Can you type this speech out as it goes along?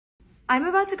I'm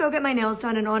about to go get my nails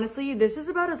done, and honestly, this is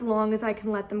about as long as I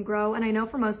can let them grow. And I know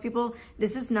for most people,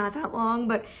 this is not that long,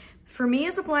 but for me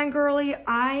as a blind girly,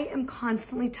 I am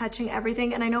constantly touching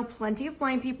everything. And I know plenty of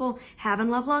blind people have and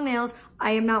love long nails.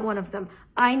 I am not one of them.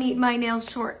 I need my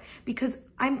nails short because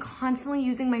I'm constantly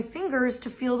using my fingers to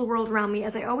feel the world around me.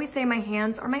 As I always say, my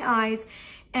hands are my eyes,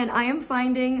 and I am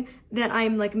finding that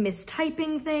I'm like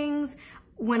mistyping things.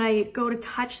 When I go to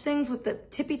touch things with the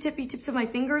tippy tips of my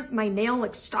fingers, my nail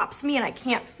like stops me and I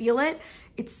can't feel it.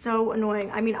 It's so annoying.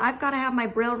 I mean, I've got to have my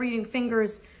Braille reading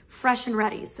fingers fresh and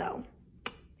ready, so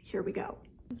here we go.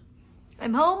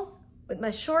 I'm home with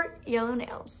my short yellow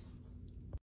nails.